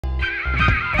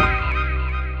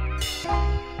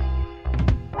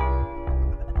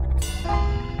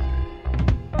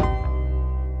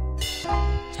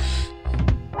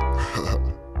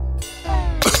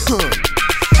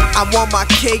I want my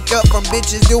cake up from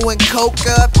bitches doing coke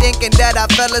up, thinking that I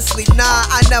fell asleep. Nah,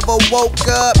 I never woke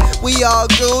up. We all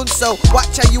goons, so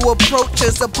watch how you approach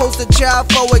us. Supposed to try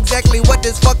for exactly what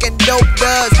this fucking dope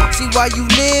does. See why you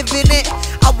live in it?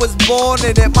 I was born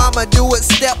in it. Mama do it,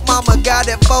 stepmama got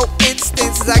it for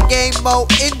instances. I gained more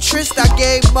interest,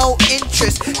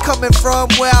 coming from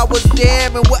where I was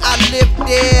damn and where I lived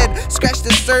in. Scratch the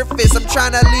surface, I'm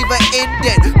trying to leave an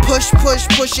indent. Push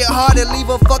it hard and leave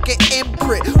a fucking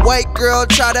imprint. White girl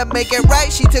try to make it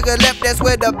right, she took a left, that's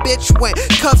where the bitch went.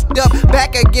 Cuffed up,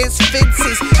 back against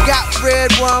fences. Got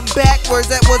red, run backwards,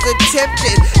 that was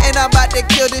attempted. And I'm about to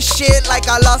kill this shit like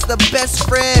I lost a best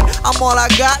friend. I'm all I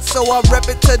got, so I rep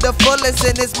it to the fullest.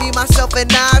 And it's me, myself,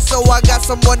 and I, so I got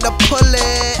someone to pull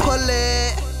it.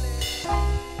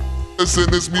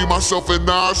 Listen, it's me, myself, and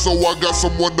I, so I got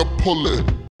someone to pull it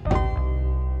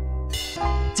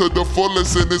to the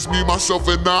fullest. And it's me, myself,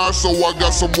 and I, so I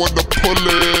got someone to pull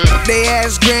it. They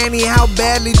asked Granny, how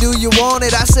badly do you want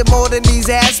it? I said more than these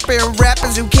aspirin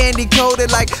rappers who candy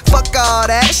coated. Like, fuck all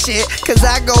that shit, cause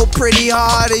I go pretty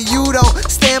hard and you don't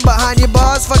stand behind your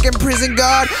bars. Fucking prison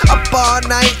guard, up all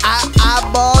night,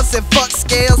 eyeballs and fuck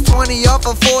scales. 20 off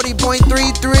of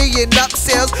 40.33 in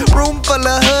upsells. Room full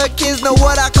of hood kids know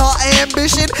what I call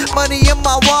ambition. Money in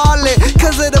my wallet,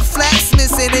 cause of the flax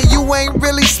missing. And you ain't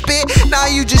really spit, now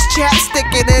you just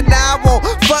chapsticking. And I won't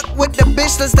fuck with the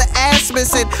bitch that's the ass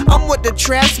missing. I'm with the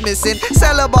trash missing,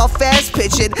 sell them all fast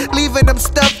pitching, leaving them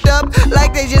stuffed up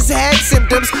like they just had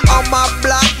symptoms. On my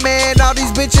block, man, all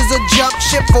these bitches are jump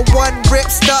ship for one rip.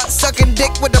 Start sucking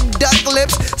dick with them duck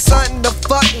lips, something to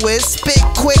fuck with. Spit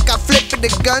quick, I flip it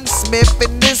the gunsmith.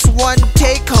 And this one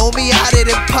take, homie, I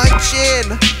didn't punch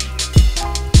in.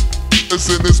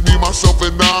 Listen, it's me, myself,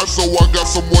 and I, so I got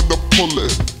someone to pull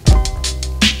it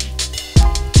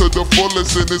to the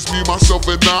fullest. And it's me, myself,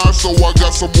 and I, so I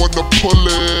got someone to pull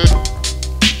it.